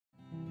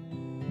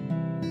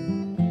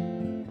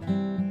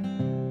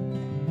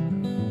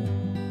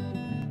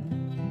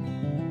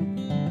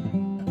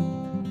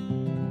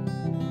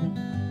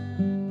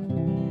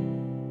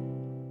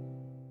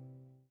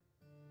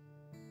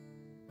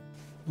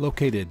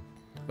Located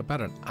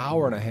about an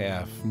hour and a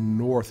half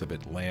north of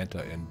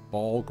Atlanta in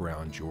Ball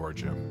Ground,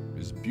 Georgia,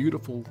 is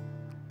beautiful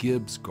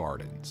Gibbs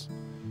Gardens.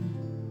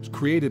 It was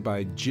created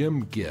by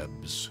Jim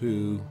Gibbs,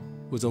 who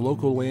was a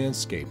local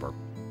landscaper.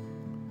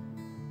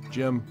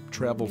 Jim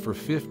traveled for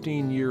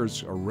 15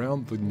 years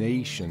around the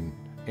nation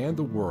and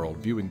the world,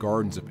 viewing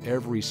gardens of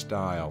every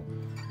style,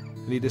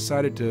 and he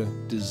decided to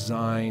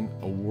design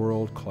a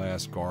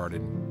world-class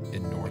garden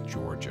in North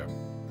Georgia.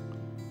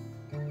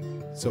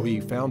 So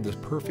he found this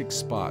perfect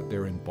spot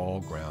there in Ball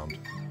Ground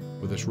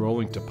with its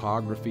rolling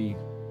topography,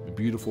 the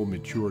beautiful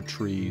mature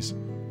trees,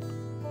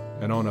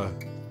 and on a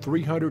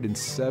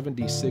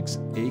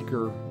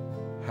 376-acre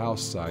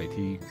house site,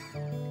 he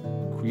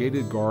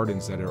created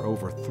gardens that are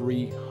over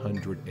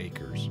 300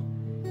 acres.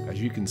 As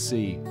you can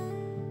see,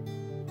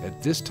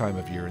 at this time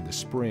of year in the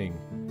spring,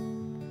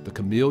 the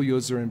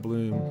camellias are in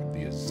bloom,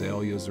 the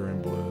azaleas are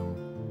in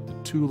bloom, the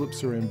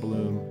tulips are in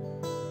bloom,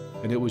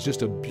 and it was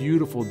just a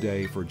beautiful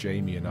day for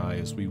Jamie and I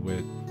as we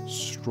went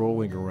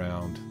strolling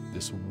around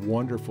this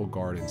wonderful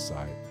garden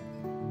site.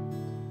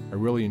 I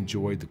really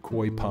enjoyed the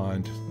koi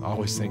pond. I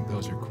always think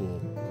those are cool.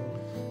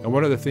 And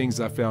one of the things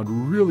I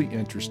found really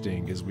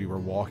interesting as we were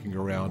walking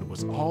around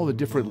was all the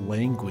different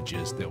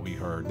languages that we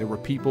heard. There were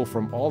people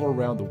from all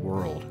around the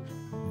world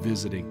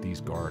visiting these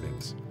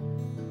gardens.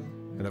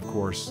 And of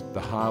course,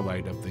 the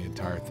highlight of the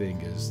entire thing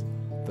is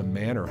the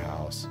Manor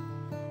House,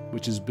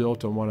 which is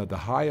built on one of the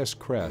highest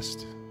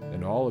crests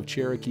in all of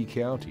Cherokee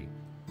County,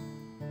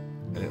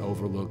 and it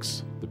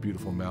overlooks the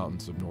beautiful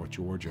mountains of North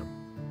Georgia.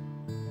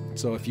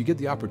 So if you get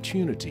the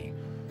opportunity,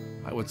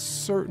 I would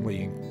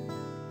certainly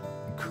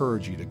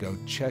encourage you to go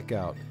check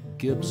out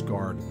Gibbs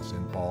Gardens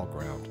in Ball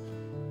Ground.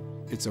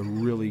 It's a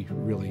really,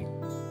 really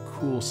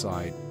cool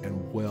site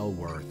and well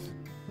worth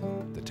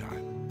the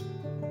time.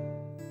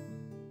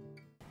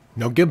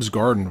 Now, Gibbs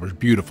Garden was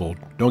beautiful,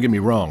 don't get me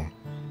wrong,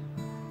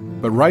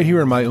 but right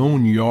here in my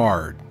own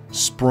yard,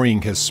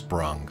 spring has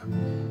sprung,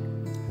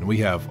 and we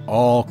have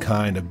all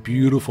kind of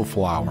beautiful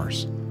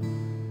flowers.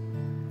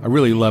 I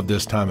really love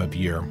this time of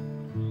year.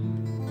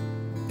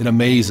 It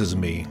amazes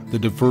me, the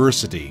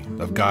diversity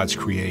of God's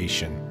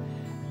creation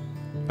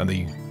and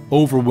the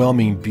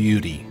overwhelming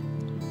beauty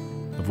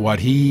of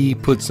what He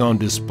puts on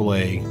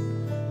display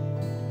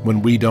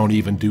when we don't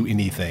even do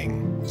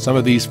anything. Some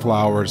of these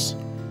flowers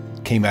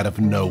came out of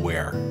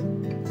nowhere,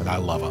 and I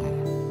love them.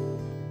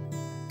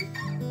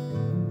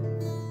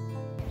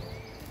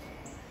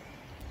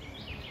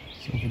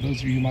 So for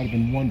those of you who might have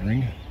been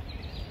wondering,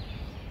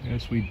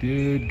 yes, we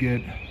did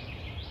get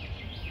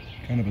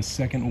kind of a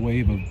second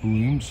wave of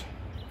blooms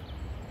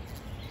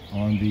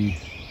on the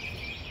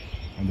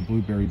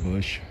blueberry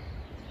bush.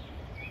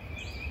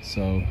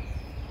 So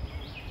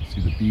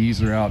see, the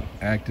bees are out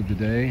active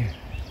today,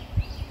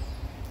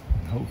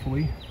 and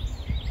hopefully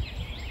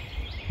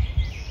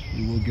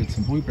we will get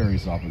some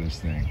blueberries off of this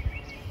thing.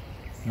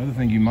 Another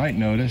thing you might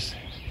notice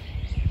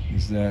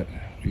is that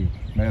we've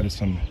added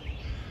some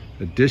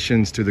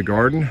additions to the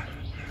garden.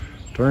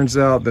 Turns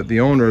out that the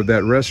owner of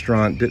that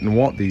restaurant didn't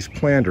want these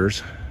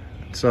planters,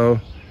 so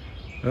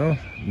well,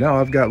 now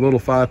I've got little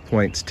 5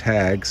 points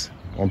tags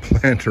on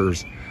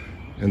planters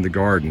in the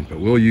garden, but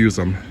we'll use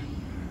them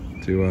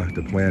to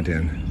plant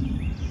in,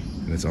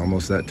 and it's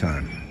almost that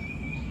time.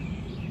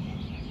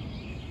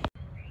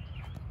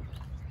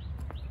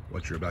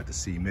 What you're about to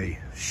see may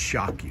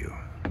shock you.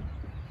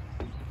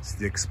 It's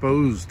the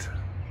exposed,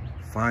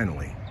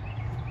 finally,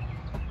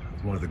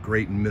 of one of the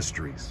great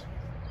mysteries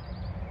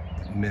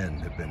that men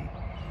have been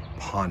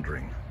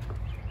pondering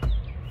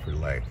for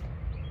like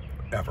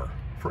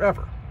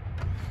forever.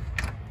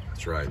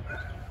 That's right.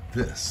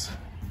 This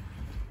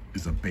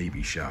is a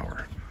baby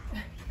shower.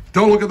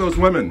 Don't look at those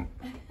women.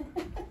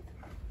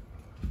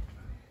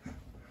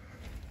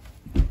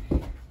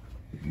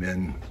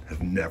 Men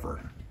have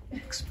never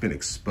been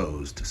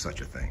exposed to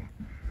such a thing.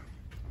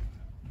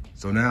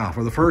 So now,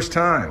 for the first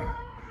time,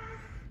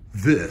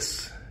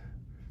 this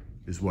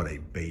is what a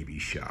baby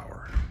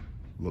shower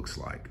looks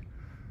like.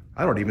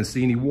 I don't even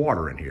see any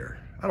water in here.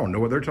 I don't know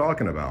what they're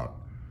talking about.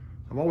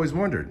 I've always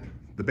wondered,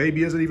 the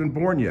baby isn't even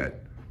born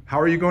yet. How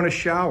are you going to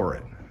shower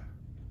it?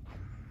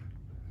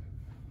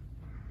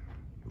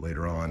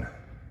 Later on,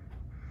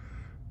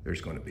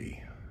 there's going to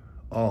be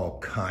all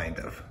kind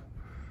of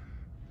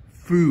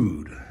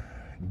food,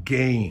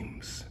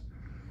 games,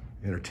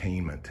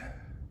 entertainment,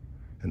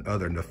 and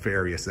other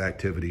nefarious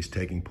activities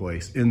taking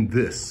place in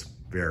this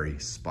very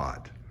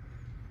spot.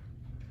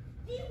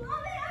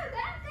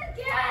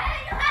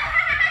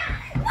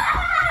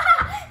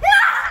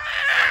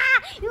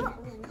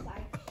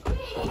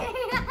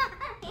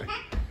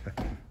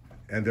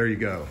 And there you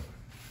go.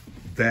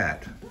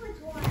 That.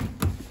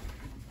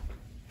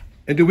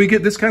 And do we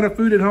get this kind of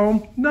food at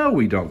home? No,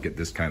 we don't get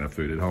this kind of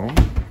food at home.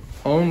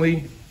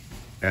 Only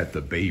at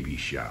the baby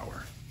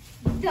shower.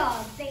 The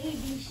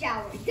baby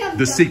shower.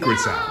 The secret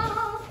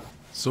sound.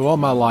 So all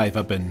my life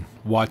I've been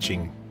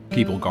watching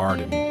people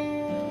garden.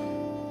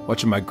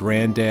 Watching my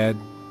granddad,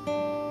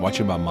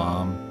 watching my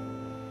mom.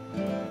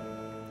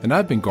 And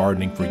I've been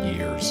gardening for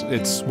years.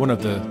 It's one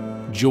of the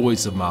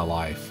joys of my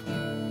life.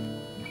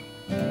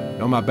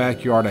 In my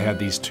backyard, I had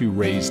these 2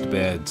 raised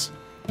beds,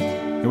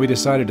 and we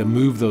decided to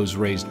move those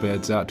raised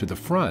beds out to the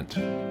front,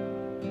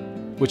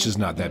 which is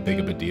not that big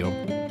of a deal.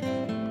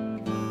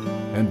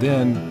 And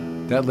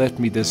then that left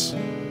me this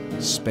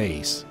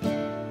space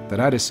that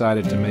I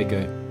decided to make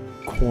a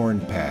corn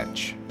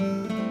patch.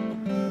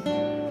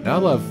 Now, I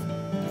love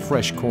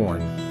fresh corn.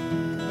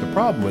 The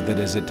problem with it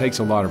is it takes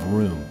a lot of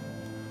room.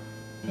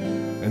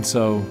 And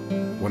so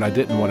what I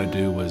didn't want to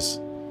do was,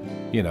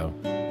 you know,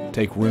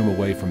 take room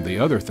away from the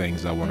other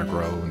things I want to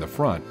grow in the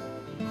front.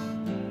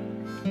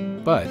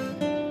 But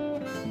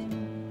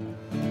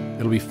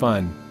it'll be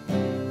fun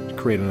to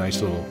create a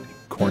nice little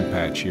corn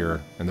patch here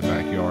in the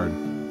backyard.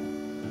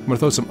 I'm going to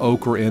throw some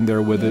okra in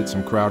there with it,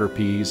 some Crowder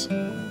peas,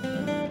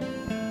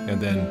 and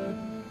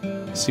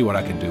then see what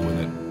I can do with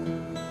it.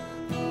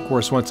 Of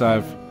course, once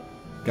I've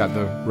got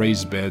the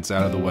raised beds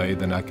out of the way,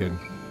 then I can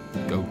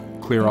go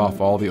clear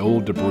off all the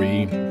old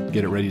debris,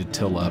 get it ready to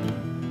till up.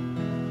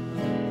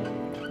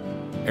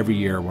 Every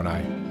year when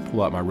I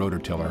pull out my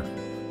rototiller,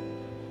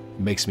 it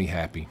makes me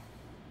happy.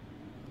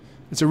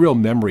 It's a real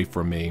memory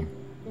for me,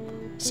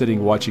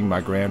 sitting watching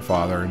my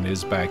grandfather in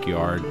his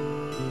backyard,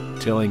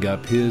 tilling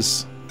up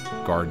his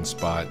garden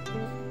spot,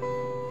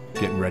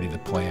 getting ready to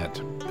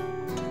plant.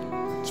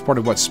 It's part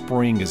of what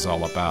spring is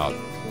all about,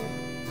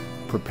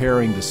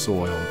 preparing the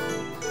soil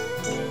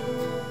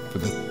for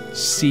the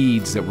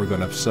seeds that we're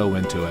going to sow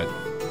into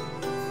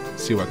it.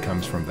 See what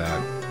comes from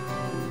that.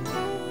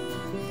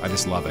 I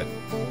just love it.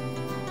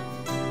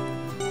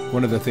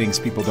 One of the things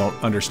people don't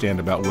understand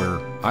about where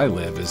I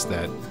live is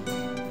that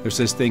there's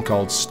this thing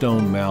called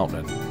Stone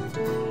Mountain.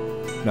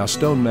 Now,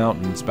 Stone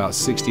Mountain is about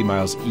 60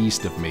 miles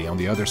east of me on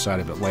the other side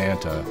of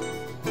Atlanta,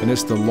 and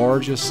it's the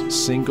largest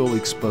single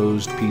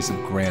exposed piece of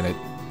granite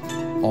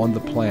on the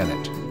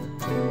planet.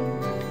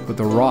 But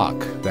the rock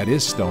that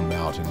is Stone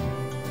Mountain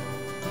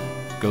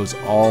goes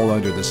all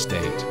under the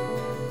state.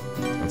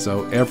 And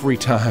so every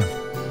time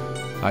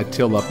I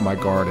till up my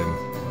garden,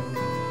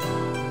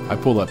 I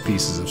pull up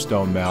pieces of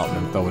Stone Mountain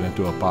and throw it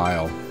into a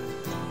pile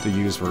to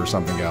use for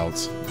something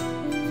else.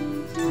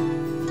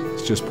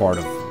 It's just part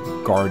of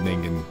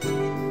gardening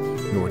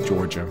in North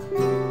Georgia.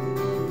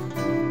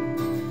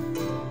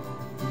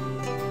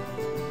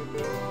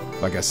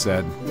 Like I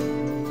said,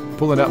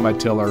 pulling out my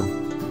tiller,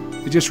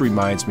 it just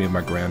reminds me of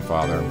my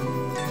grandfather.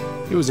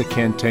 He was a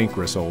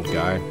cantankerous old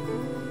guy,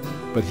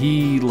 but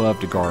he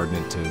loved to garden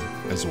it too,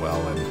 as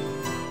well, and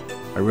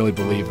I really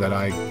believe that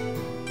I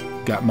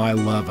got my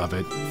love of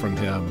it from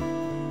him.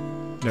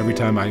 And every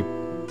time I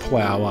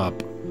plow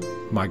up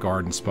my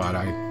garden spot,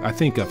 I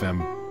think of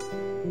him.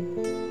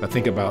 I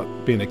think about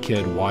being a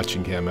kid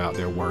watching him out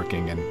there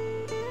working, and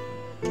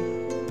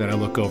then I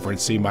look over and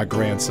see my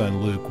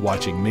grandson Luke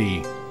watching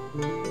me.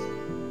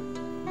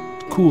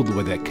 It's cool the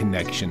way that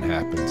connection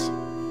happens.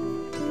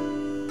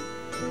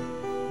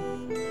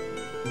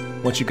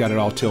 Once you got it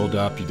all tilled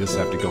up, you just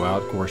have to go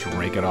out, of course,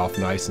 rake it off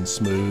nice and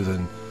smooth,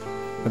 and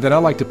then I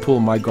like to pull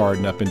my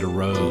garden up into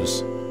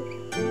rows.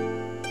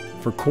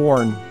 For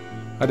corn,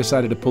 I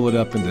decided to pull it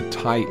up into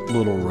tight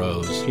little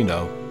rows, you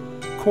know,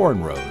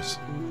 corn rows.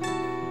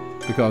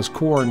 Because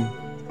corn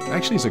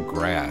actually is a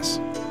grass.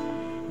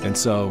 And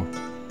so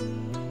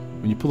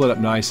when you pull it up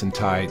nice and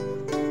tight,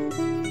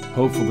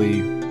 hopefully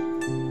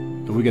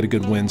if we get a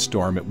good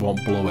windstorm, it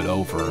won't blow it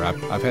over.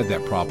 I've had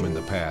that problem in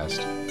the past.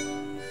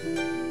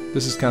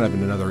 This is kind of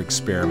another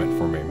experiment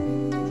for me.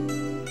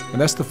 And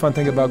that's the fun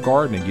thing about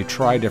gardening. You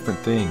try different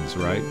things,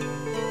 right?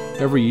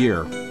 Every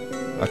year,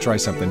 I try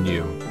something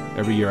new.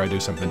 Every year I do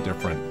something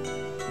different,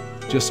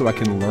 just so I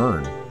can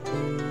learn.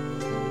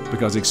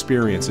 Because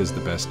experience is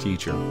the best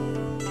teacher.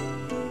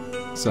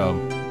 So,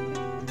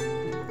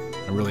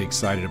 I'm really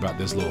excited about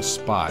this little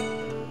spot.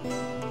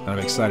 And I'm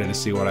excited to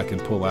see what I can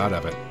pull out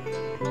of it.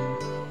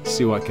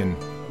 See what can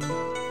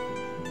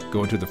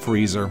go into the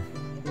freezer,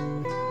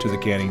 to the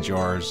canning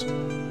jars,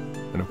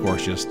 and of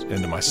course just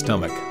into my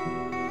stomach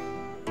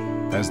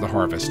as the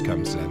harvest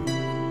comes in.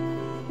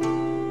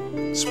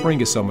 Spring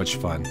is so much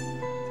fun.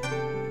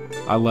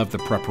 I love the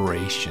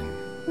preparation.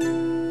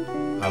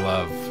 I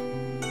love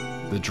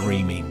the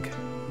dreaming.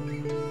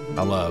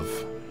 I love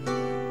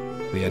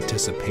the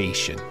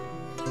anticipation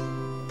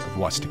of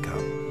what's to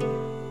come.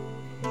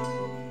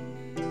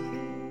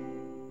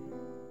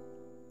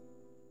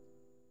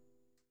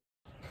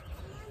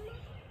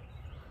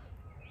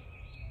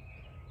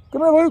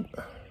 Come here, Luke.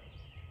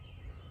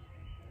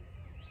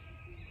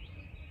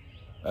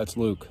 That's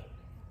Luke.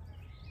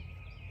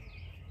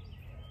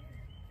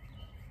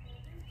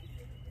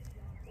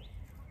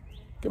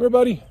 Come here,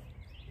 buddy.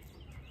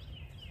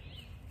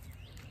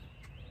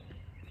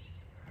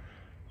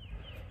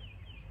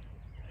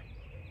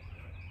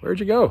 Where'd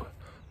you go?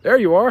 There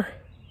you are.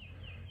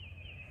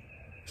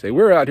 Say,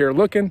 we're out here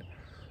looking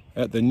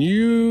at the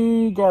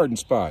new garden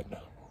spot.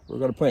 We're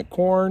going to plant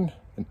corn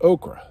and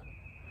okra.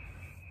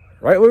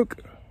 Right, Luke?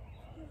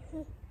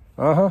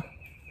 Uh-huh.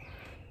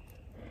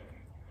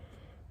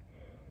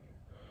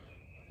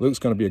 Luke's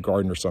going to be a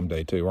gardener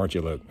someday too, aren't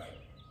you, Luke?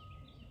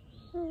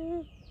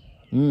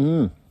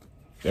 Mm-hmm.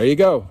 There you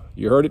go.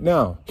 You heard it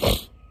now.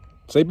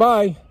 Say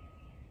bye.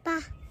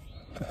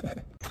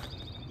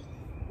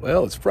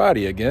 Well, it's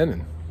Friday again,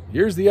 and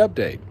here's the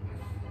update.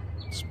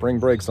 Spring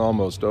break's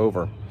almost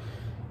over.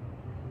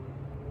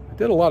 I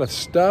did a lot of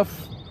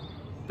stuff,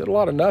 did a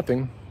lot of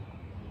nothing,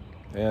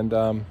 and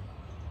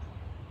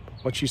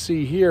what you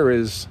see here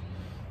is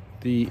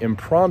the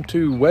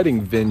impromptu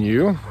wedding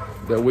venue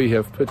that we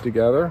have put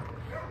together.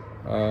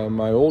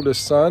 My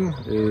oldest son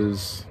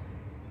is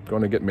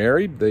going to get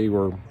married. They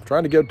were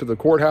trying to get to the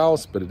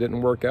courthouse, but it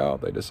didn't work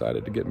out. They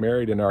decided to get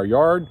married in our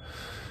yard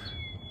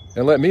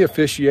and let me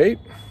officiate.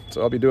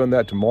 So I'll be doing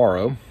that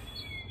tomorrow.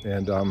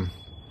 And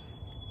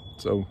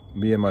so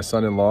me and my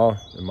son-in-law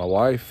and my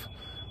wife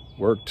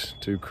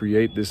worked to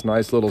create this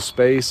nice little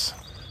space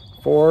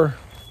for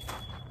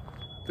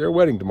their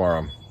wedding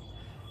tomorrow.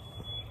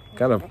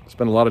 Kind of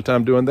spent a lot of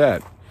time doing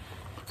that.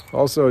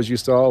 Also, as you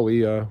saw,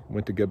 we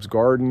went to Gibbs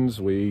Gardens.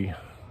 We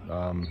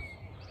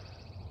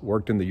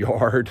worked in the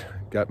yard,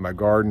 got my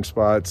garden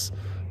spots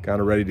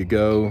kind of ready to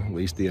go, at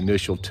least the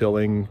initial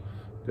tilling,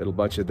 did a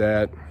bunch of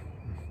that,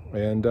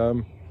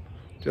 and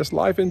just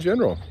life in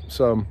general.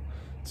 So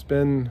it's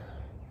been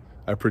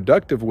a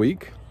productive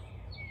week.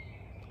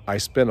 I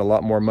spent a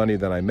lot more money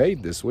than I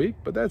made this week,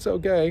 but that's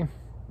okay.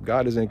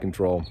 God is in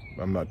control.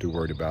 I'm not too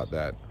worried about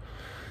that.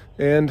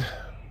 And,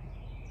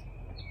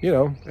 you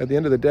know, at the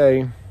end of the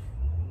day,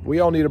 we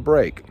all need a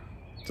break.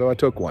 So I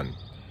took one.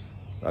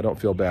 I don't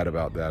feel bad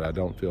about that. I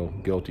don't feel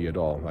guilty at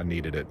all. I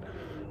needed it,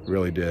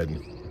 really did.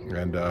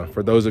 And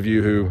for those of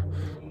you who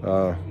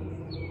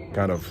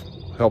kind of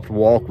helped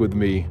walk with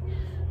me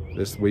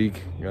this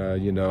week,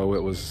 you know,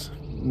 it was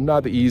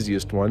not the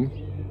easiest one.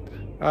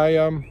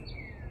 To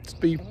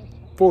be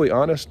fully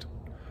honest,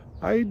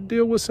 I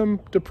deal with some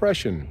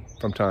depression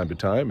from time to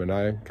time, and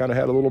I kind of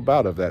had a little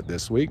bout of that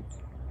this week.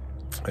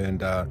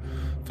 And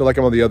feel like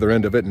I'm on the other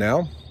end of it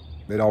now.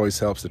 It always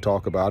helps to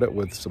talk about it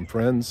with some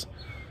friends,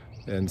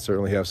 and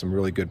certainly have some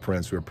really good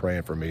friends who are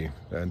praying for me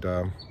and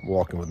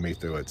walking with me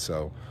through it.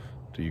 So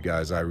to you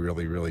guys, I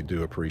really, really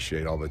do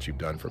appreciate all that you've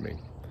done for me.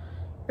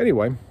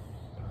 Anyway,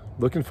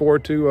 looking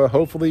forward to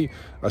hopefully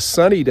a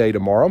sunny day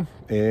tomorrow,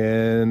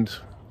 and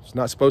it's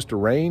not supposed to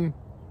rain,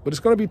 but it's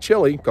going to be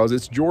chilly because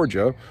it's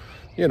Georgia.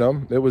 You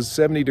know, it was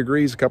 70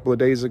 degrees a couple of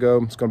days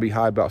ago. It's going to be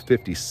high about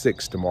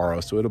 56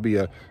 tomorrow. So it'll be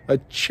a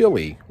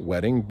chilly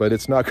wedding, but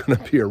it's not going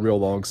to be a real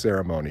long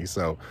ceremony.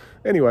 So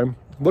anyway,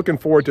 looking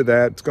forward to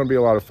that. It's going to be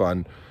a lot of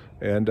fun.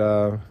 And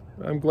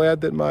I'm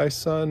glad that my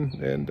son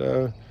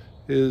and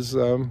his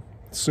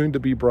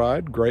soon-to-be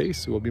bride,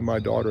 Grace, who will be my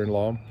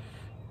daughter-in-law,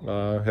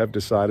 have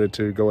decided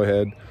to go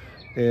ahead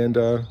and,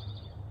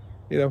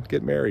 you know,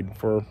 get married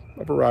for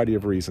a variety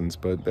of reasons,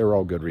 but they're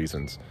all good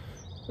reasons.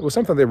 It was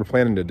something they were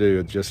planning to do.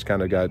 It just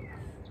kind of got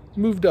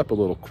moved up a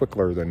little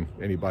quicker than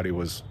anybody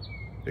was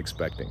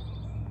expecting,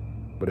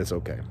 but it's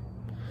okay.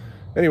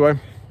 Anyway,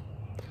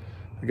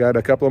 I got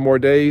a couple of more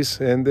days,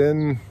 and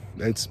then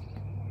it's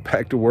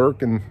back to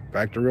work and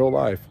back to real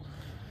life.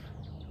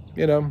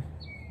 You know,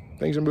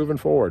 things are moving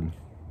forward,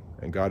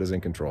 and God is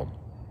in control.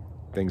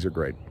 Things are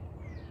great.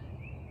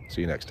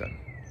 See you next time.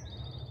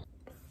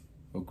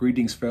 Well,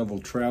 greetings, fellow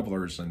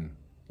travelers, and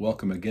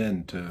welcome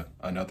again to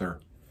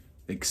another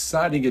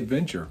exciting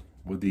adventure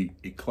with the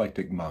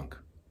Eclectic Monk.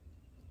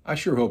 I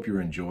sure hope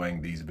you're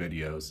enjoying these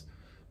videos,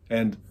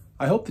 and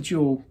I hope that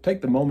you'll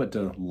take the moment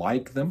to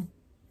like them,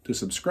 to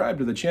subscribe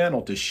to the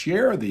channel, to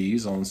share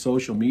these on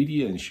social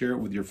media and share it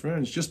with your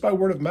friends just by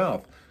word of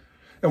mouth.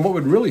 And what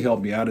would really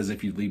help me out is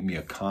if you'd leave me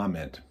a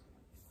comment.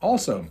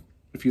 Also,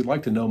 if you'd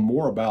like to know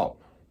more about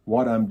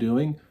what I'm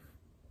doing,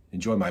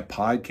 enjoy my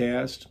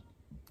podcast,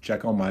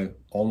 check on my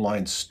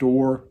online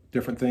store,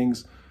 different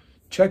things,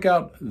 check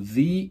out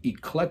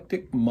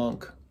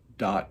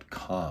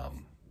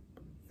theeclecticmonk.com.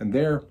 And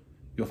there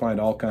you'll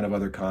find all kind of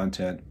other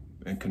content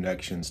and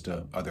connections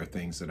to other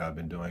things that I've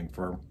been doing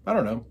for, I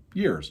don't know,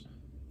 years.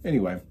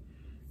 Anyway,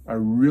 I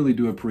really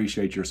do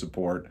appreciate your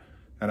support,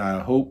 and I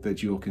hope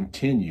that you'll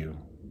continue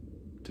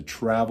to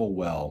travel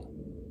well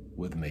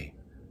with me.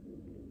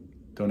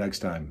 Till next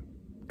time,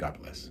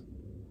 God bless.